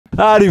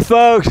Howdy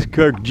folks,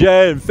 Kirk,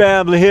 Jay, and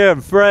family here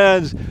and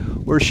friends.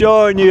 We're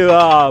showing you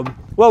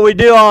what we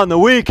do on the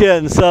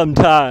weekends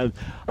sometimes.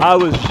 I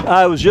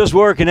was just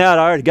working out.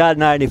 I already got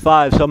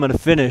 95, so I'm going to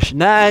finish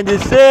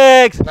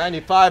 96.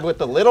 95 with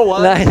the little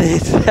one.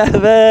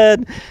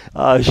 97.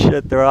 Oh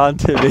shit, they're on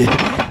to me.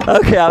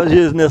 Okay, I was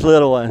using this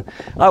little one.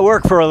 I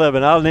work for a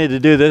living. I don't need to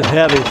do this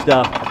heavy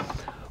stuff.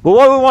 But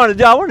what we want to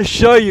do, I want to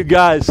show you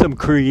guys some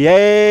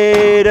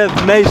creative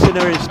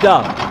masonry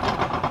stuff.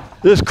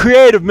 This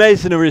creative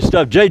masonry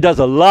stuff, Jay does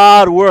a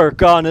lot of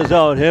work on his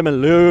own. Him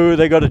and Lou,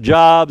 they go to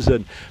jobs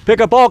and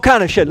pick up all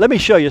kind of shit. Let me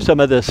show you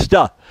some of this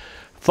stuff.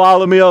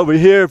 Follow me over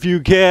here if you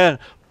can.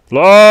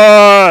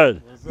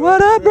 Floyd!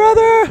 What up,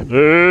 brother?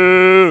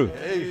 Lou!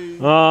 Hey.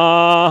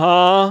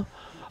 Uh-huh.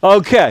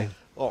 Okay.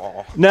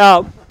 Aww.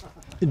 Now,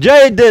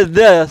 Jay did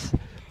this.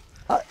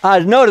 I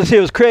noticed he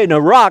was creating a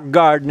rock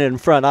garden in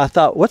front. I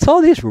thought, what's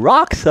all these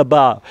rocks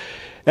about?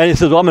 And he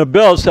says, well, I'm going to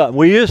build something.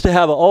 We used to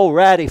have an old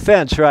ratty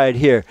fence right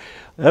here.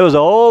 It was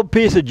an old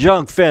piece of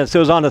junk fence. It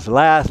was on its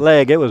last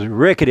leg. It was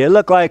rickety. It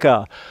looked like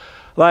a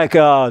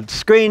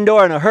screen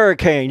door in a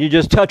hurricane. You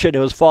just touch it and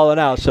it was falling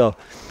out. So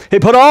he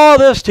put all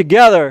this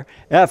together.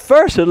 At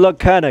first it looked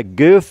kind of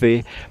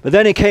goofy, but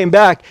then he came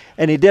back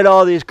and he did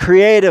all these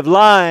creative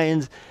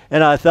lines,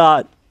 and I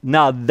thought,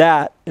 now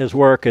that is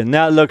working.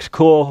 That looks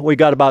cool. We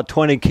got about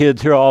 20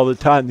 kids here all the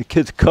time. The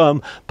kids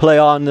come play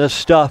on this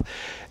stuff.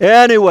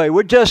 Anyway,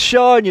 we're just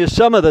showing you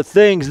some of the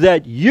things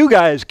that you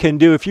guys can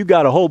do if you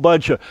got a whole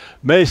bunch of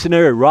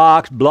masonry,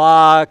 rocks,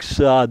 blocks,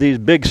 these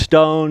big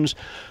stones.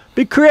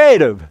 Be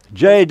creative.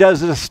 Jay does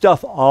this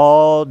stuff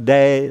all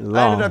day long.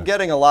 I ended up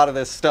getting a lot of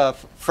this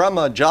stuff from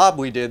a job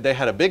we did. They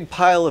had a big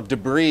pile of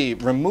debris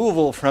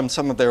removal from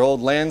some of their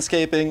old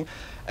landscaping.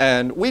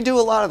 And we do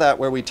a lot of that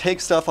where we take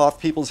stuff off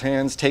people's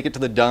hands, take it to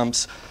the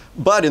dumps.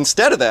 But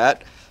instead of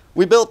that,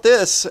 we built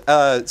this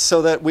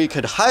so that we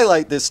could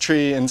highlight this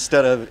tree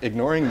instead of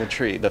ignoring the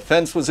tree. The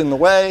fence was in the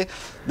way.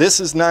 This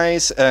is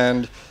nice,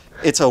 and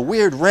it's a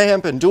weird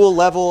ramp and dual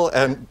level.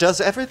 And does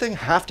everything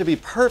have to be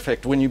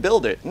perfect when you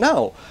build it?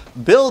 No.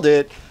 Build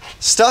it,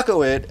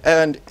 stucco it,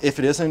 and if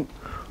it isn't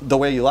the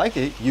way you like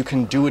it, you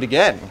can do it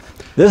again.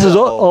 This is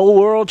old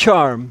world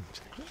charm.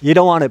 You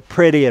don't want it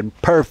pretty and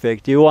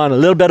perfect. You want a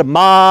little bit of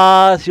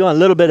moss. You want a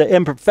little bit of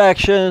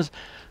imperfections.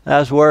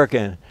 That's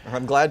working.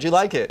 I'm glad you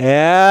like it.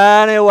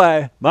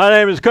 Anyway, my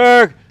name is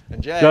Kirk.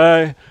 And Jay.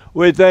 Jay.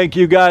 We thank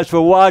you guys for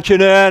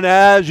watching, and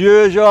as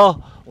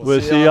usual,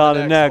 we'll see you on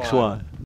the next one.